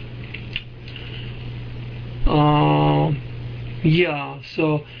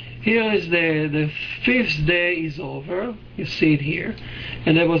 So here is the fifth day is over. You see it here.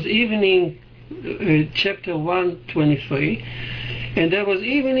 And there was evening, chapter 123. And there was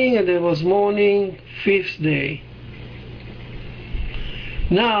evening and there was morning, fifth day.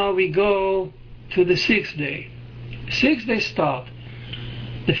 Now we go to the sixth day. Sixth day start.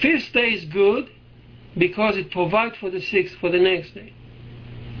 The fifth day is good because it provides for the next day.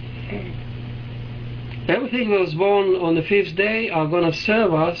 Everything that was born on the fifth day are going to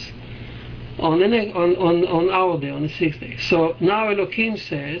serve us on our day, on the sixth day. So now Elohim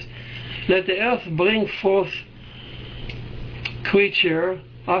says, let the earth bring forth creature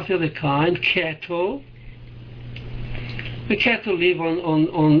after the kind, cattle, The cattle live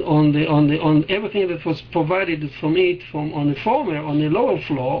on everything that was provided from it on the lower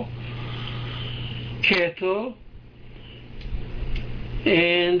floor. Cattle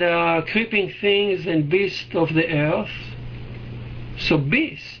and creeping things and beasts of the earth. So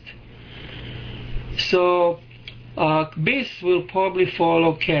beast. So beasts will probably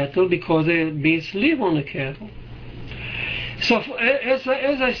follow cattle because the beasts live on the cattle. So as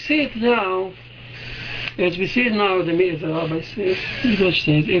I see it now, as we see it now, the Rabbi says,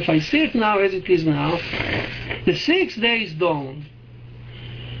 if I see it now as it is now, the 6th day is dawn.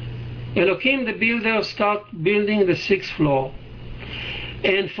 Elohim the builder start building the 6th floor.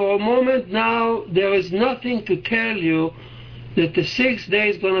 And for a moment now, there is nothing to tell you that the 6th day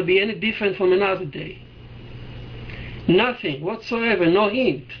is going to be any different from another day. Nothing whatsoever, no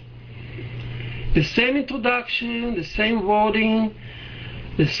hint. The same introduction, the same wording,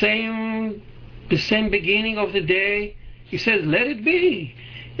 the same beginning of the day. He says, let it be.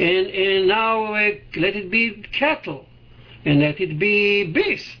 And now let it be cattle. And let it be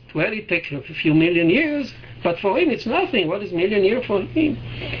beast. Well, it takes a few million years, but for him it's nothing. What is million years for him?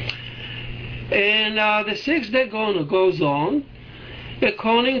 And the 6th day goes on,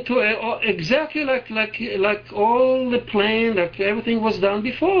 according to exactly like all the plan, like everything was done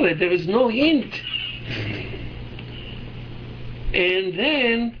before it. There is no hint. And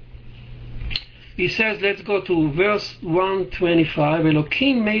then he says, let's go to verse 125.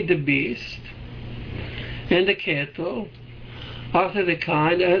 Elohim made the beast and the cattle after the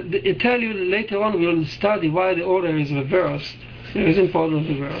kind. I tell you later on we'll study why the order is reversed. It is important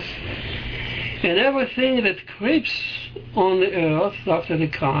to reverse. And everything that creeps on the earth after the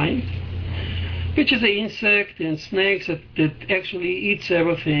kind, which is the insect and snakes that actually eats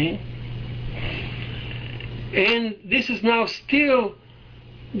everything. And this is now still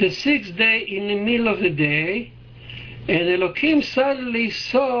the 6th day in the middle of the day, and Elohim suddenly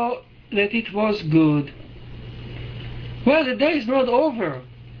saw that it was good. Well, the day is not over.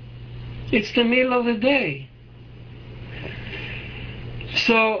 It's the middle of the day.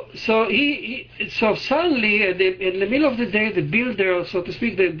 So suddenly, in the middle of the day, the builder, so to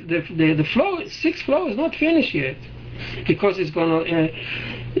speak, the floor, 6th floor is not finished yet, because it's going to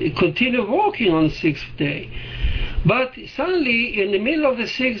continue working on the 6th day. But suddenly, in the middle of the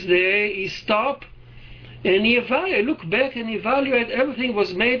 6th day, he stopped and he looked back and evaluated everything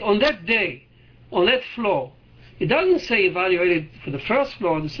was made on that day, on that floor. It doesn't say evaluated for the 1st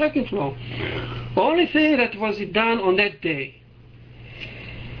floor or the 2nd floor. Only thing that was done on that day.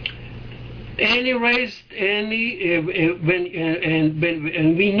 And he raised, and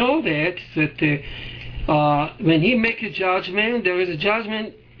we know that when he makes a judgment, there is a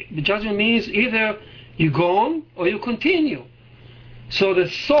judgment. The judgment means either you go on or you continue. So the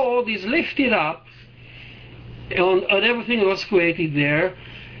sword is lifted up on everything that was created there,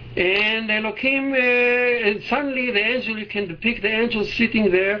 and Elohim, and suddenly the angel, you can depict the angel sitting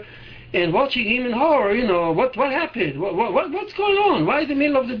there and watching him in horror. You know, what happened? What's going on? Why in the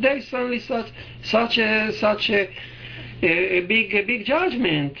middle of the day suddenly such a big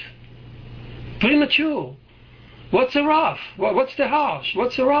judgment? Premature. What's the rush? What's the harsh?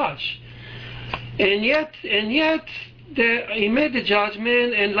 What's the rush? And yet, he made the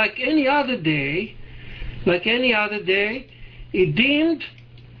judgment, and like any other day, he deemed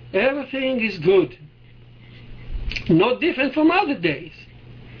everything is good. No different from other days.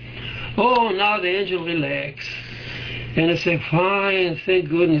 Oh, now the angel relaxed. And I said, fine, thank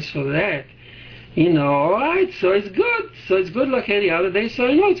goodness for that. You know, all right, so it's good. So it's good like any other day, so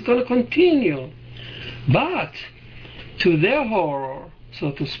I know it's going to continue. But to their horror,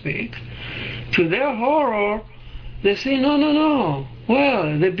 so to speak, to their horror, they say, no.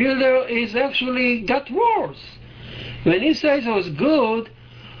 Well, the builder is actually got worse. When he says it was good,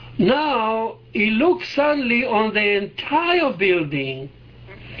 now he looks suddenly on the entire building.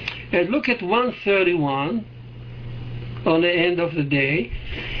 And look at 131 on the end of the day.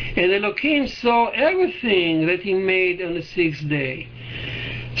 And Elohim saw everything that he made on the 6th day.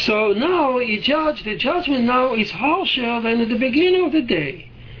 So now he judged, the judgment now is harsher than at the beginning of the day.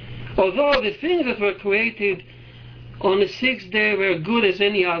 Although the things that were created on the 6th day were good as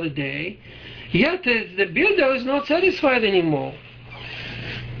any other day, yet the builder is not satisfied anymore.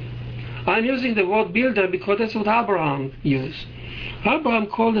 I'm using the word builder because that's what Abraham used. Abraham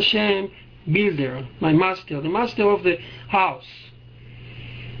called Hashem builder, my master, the master of the house.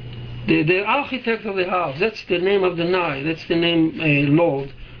 The architect of the house, that's the name of the Nai, that's the name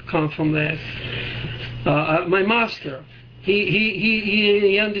Lord, comes from that. My master,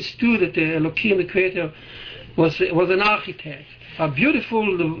 he understood that the Elohim, the Creator, was an architect. A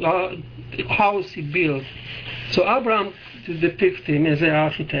beautiful house he built. So Abraham to depict him as an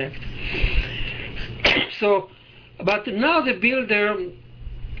architect. So, but now the builder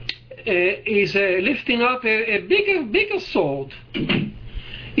is lifting up a bigger sword.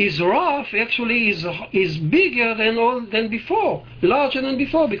 His wrath actually is bigger than before, larger than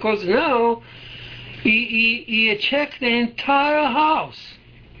before, because now he attacked the entire house,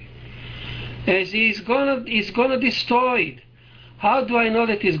 as he's gonna destroy it. How do I know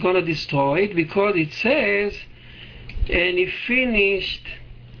that he's gonna destroy it? Because it says, and he finished.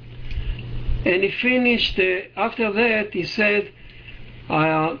 After that, he said,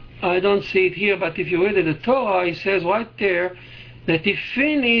 I don't see it here, but if you read the Torah, it says right there that he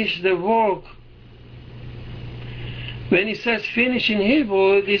finished the work. When he says finish in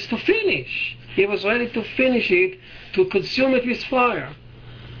Hebrew, it is to finish. He was ready to finish it, to consume it with fire.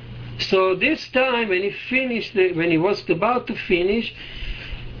 So this time, when he finished, when he was about to finish,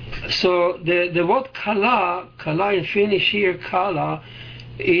 so the word kala in Finnish here, kala,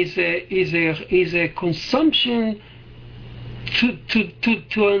 is a consumption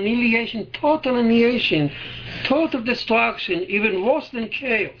to annihilation, total annihilation, total destruction, even worse than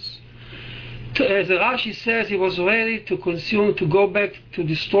chaos. As Rashi says, he was ready to consume, to go back, to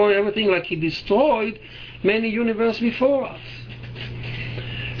destroy everything like he destroyed many universes before us.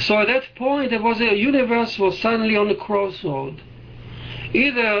 So at that point, there was a universe was suddenly on the crossroad.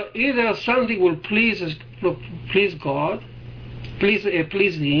 Either something will please God, please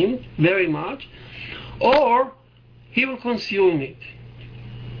him very much, or he will consume it.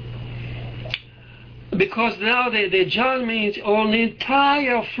 Because now the judgment on the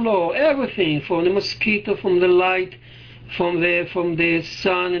entire floor, everything, from the mosquito, from the light, from the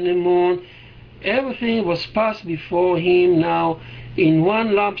sun and the moon, everything was passed before him now in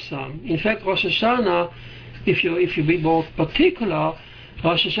one lump sum. In fact, Rosh Hashanah, if you be more particular,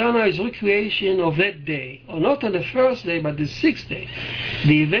 Rosh Hashanah is recreation of that day, or not on the first day, but the sixth day.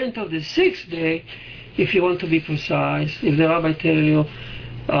 The event of the sixth day, if you want to be precise, if the rabbi tell you,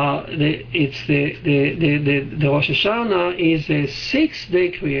 the Rosh Hashanah is a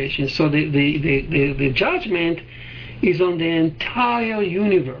 6-day creation, so the judgment is on the entire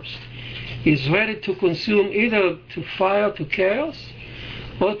universe. Is ready to consume either to fire, to chaos,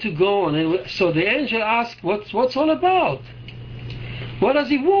 or to go on. And so the angel asks, what's all about? What does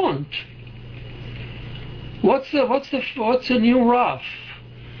he want? What's the new wrath?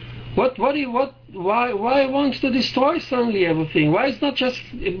 Why he wants to destroy suddenly everything? Why it's not just,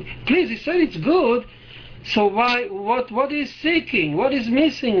 please, he said it's good, so what is seeking? What is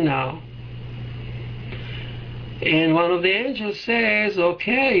missing now? And one of the angels says,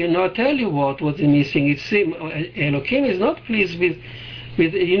 okay, I'll tell you what's missing. It's Elohim is not pleased with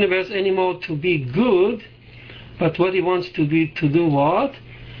the universe anymore to be good, but what he wants to do what?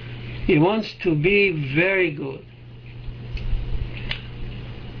 He wants to be very good.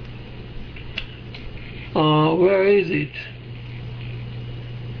 Where is it?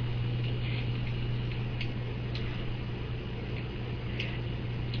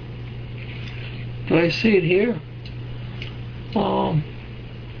 Do I see it here?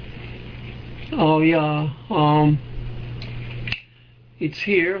 Oh yeah, it's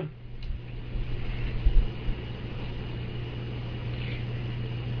here.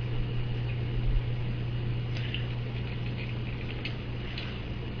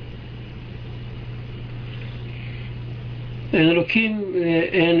 And Elohim,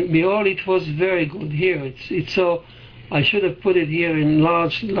 and behold, it was very good. Here, it's so. I should have put it here in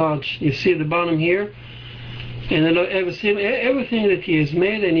large. You see the bottom here, and everything that he has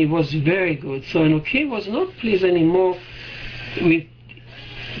made, and it was very good. So Elohim was not pleased anymore with.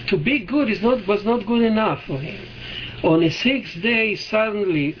 To be good was not good enough for him. On the 6th day,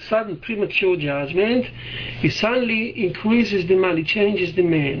 sudden premature judgment, he suddenly increases demand. He changes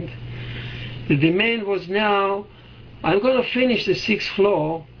demand. The demand was now, I'm going to finish the 6th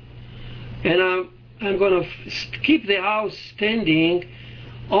floor, and I'm going to keep the house standing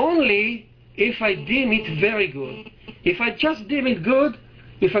only if I deem it very good. If I just deem it good,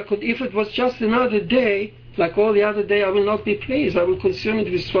 if it was just another day, like all the other day, I will not be pleased. I will consume it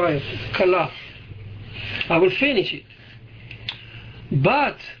with fire. Kala. I will finish it.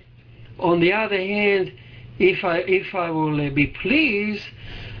 But on the other hand, if I will be pleased,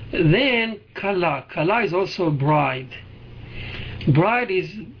 then kala. Kala is also a bride. Bride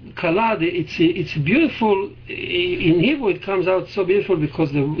is kala. It's beautiful. In Hebrew, it comes out so beautiful because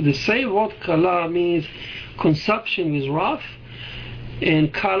the same word kala means consumption with wrath.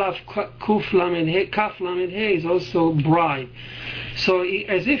 And Kalaf Kuf Lamed He, Kaf Lamed He is also bride. So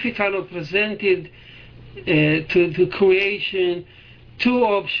as if he kind of presented to creation two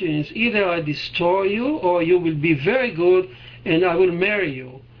options. Either I destroy you, or you will be very good and I will marry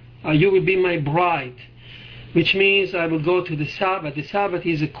you. You will be my bride, which means I will go to the Sabbath. The Sabbath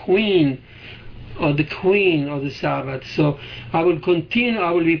is a queen, or the queen of the Sabbath. So I will continue,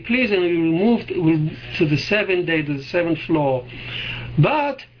 I will be pleased, and we will move to the seventh day, to the seventh floor.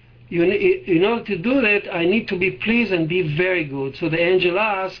 But in order to do that, I need to be pleased and be very good. So the angel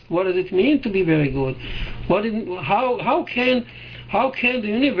asked, what does it mean to be very good? How can the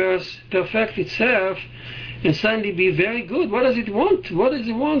universe perfect itself and suddenly be very good? What does it want? What does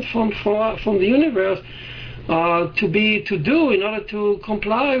it want from the universe to do in order to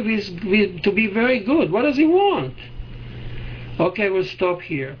comply with to be very good? What does it want? Okay, we'll stop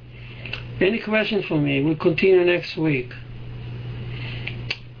here. Any question for me? We'll continue next week.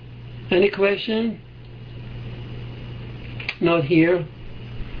 Any question? Not here.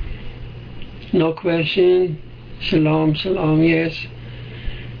 No question. Shalom, shalom. Yes.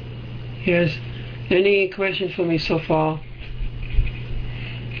 Yes. Any question for me so far?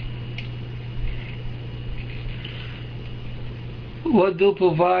 What do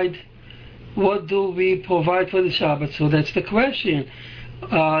we provide for the Shabbat? So that's the question.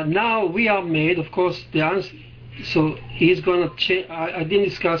 Now we are made, of course, the answer. So he's gonna change. I didn't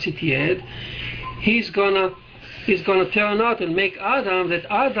discuss it yet. He's gonna turn out and make Adam. That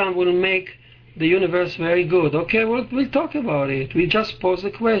Adam will make the universe very good. Okay, we'll talk about it. We just pose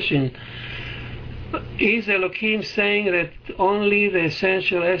the question. Is Elohim saying that only the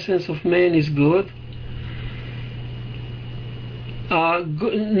essential essence of man is good?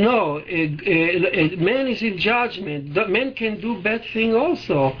 No, man is in judgment. Man can do bad things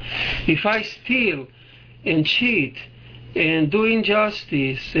also. If I steal and cheat and do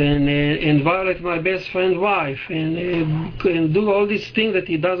injustice and violate my best friend's wife and do all these things that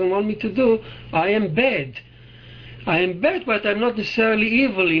he doesn't want me to do, I am bad. I am bad, but I'm not necessarily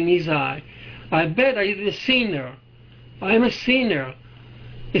evil in his eye. I'm bad, I am a sinner. I am a sinner.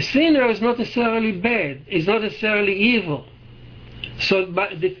 A sinner is not necessarily bad. It's not necessarily evil. So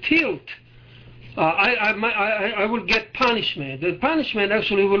by the tilt, I will get punishment. The punishment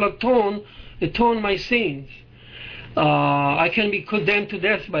actually will atone my sins. I can be condemned to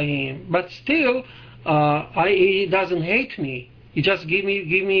death by him, but still, he doesn't hate me. He just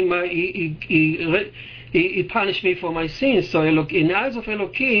he punished me for my sins. So in the eyes of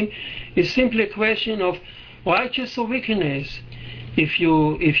Elohim, it's simply a question of righteousness or wickedness. If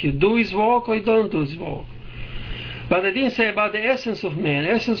you do his work or you don't do his work. But I didn't say about the essence of man.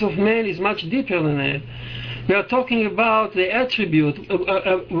 The essence of man is much deeper than that. We are talking about the attribute.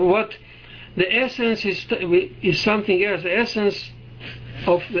 What the essence is something else. The essence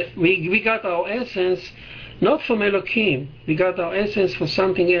of we got our essence not from Elohim. We got our essence for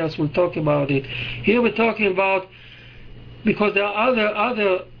something else. We'll talk about it. Here we're talking about, because there are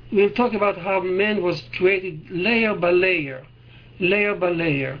other. We'll talk about how man was created layer by layer,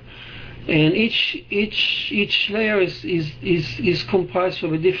 and each layer is comprised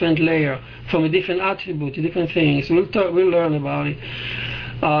from a different layer, from a different attribute, different things. We'll learn about it.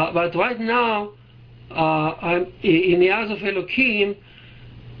 But right now, I'm in the eyes of Elohim.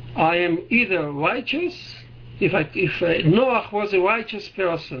 I am either righteous. If Noah was a righteous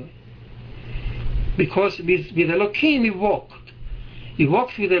person, because with Elohim he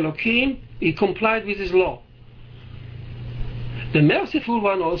walked with Elohim. He complied with his law. The merciful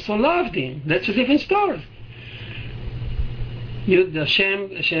one also loved him. That's a different story. Hashem,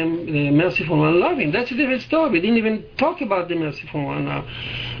 the merciful one, loved him. That's a different story. We didn't even talk about the merciful one now.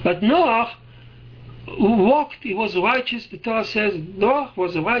 But Noah walked, he was righteous. The Torah says Noah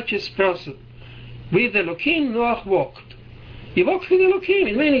was a righteous person. With Elohim, Noah walked. He walked with Elohim.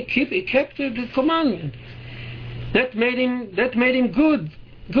 It means he kept the commandment. That made him good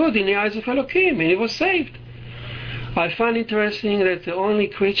in the eyes of Elohim, and he was saved. I find interesting that the only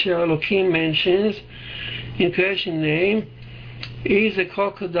creature Elohim mentions in creation name is a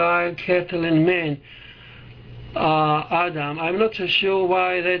crocodile, cattle, and man. Adam. I'm not so sure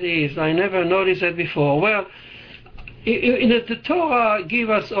why that is. I never noticed that before. Well, the Torah gives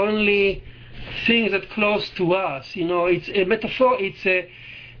us only things that close to us. It's a metaphor.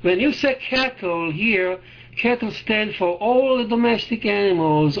 When you say cattle here, cattle stand for all the domestic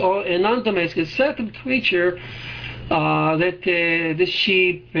animals or non-domestic, certain creature that the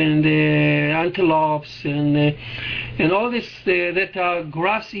sheep and the antelopes and all this that are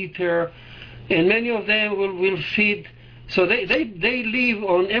grass eater, and many of them will feed. So they live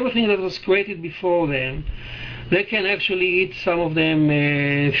on everything that was created before them. They can actually eat, some of them,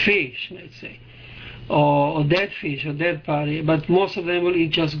 fish, let's say, or dead fish or dead body, but most of them will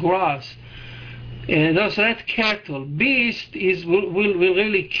eat just grass. And also that cattle, beast will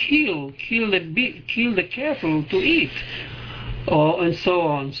really kill the cattle to eat, and so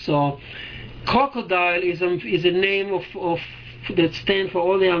on. So crocodile is a name of that stands for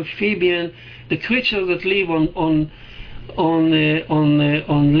all the amphibian, the creatures that live on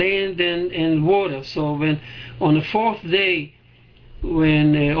land and water. So when on the fourth day,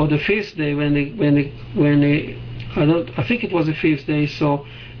 or the fifth day, I think it was the fifth day. So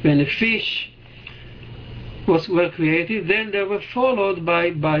when the fish were created, then they were followed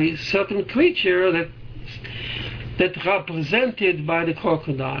by certain creature that represented by the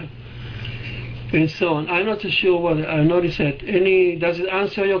crocodile, and so on. I'm not too sure what I noticed that. Does it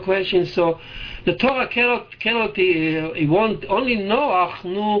answer your question? So the Torah cannot only Noach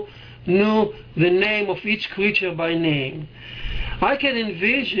knew the name of each creature by name. I can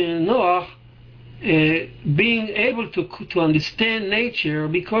envision Noach being able to understand nature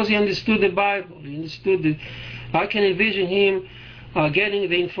because he understood the Bible. I can envision him getting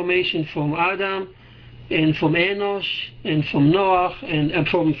the information from Adam and from Enosh and from Noah and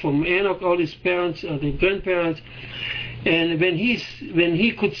from Enoch, all his parents, the grandparents. And when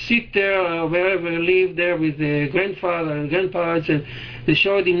he could sit there wherever he lived there with the grandfather and grandparents, and they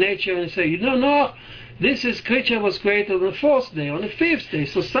showed him nature and say, Noah, this creature was created on the fourth day, on the fifth day.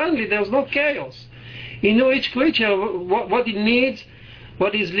 So suddenly there was no chaos. He knew each creature what it needs,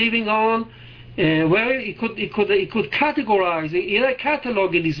 what it's living on, where he could categorize. He had a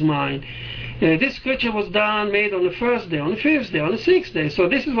catalog in his mind. This creature was made on the first day, on the fifth day, on the sixth day. So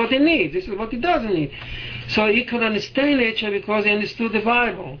this is what he needs. This is what he doesn't need. So he could understand nature because he understood the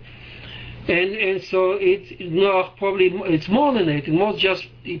Bible. And so it's more than that.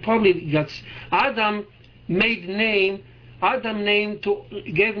 He probably got Adam gave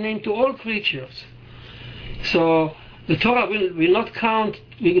name to all creatures. So the Torah will not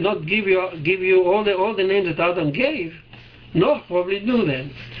give you all the names that Adam gave. Noah probably knew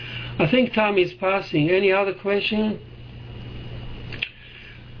them. I think time is passing. Any other question?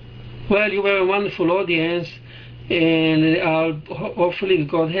 Well, you were a wonderful audience, and hopefully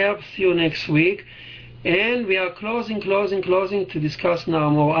God helps you next week. And we are closing to discuss now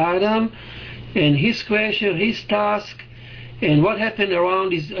more Adam and his question, his task, and what happened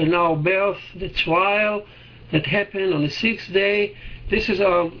around his our birth, the trial that happened on the sixth day. This is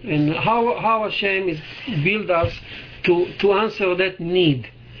and how Hashem is built us to answer that need,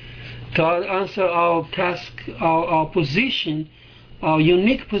 to answer our task, our position, our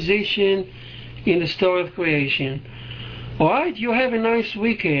unique position in the story of creation. All right, you have a nice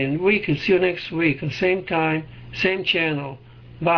weekend. See you next week, at the same time, same channel.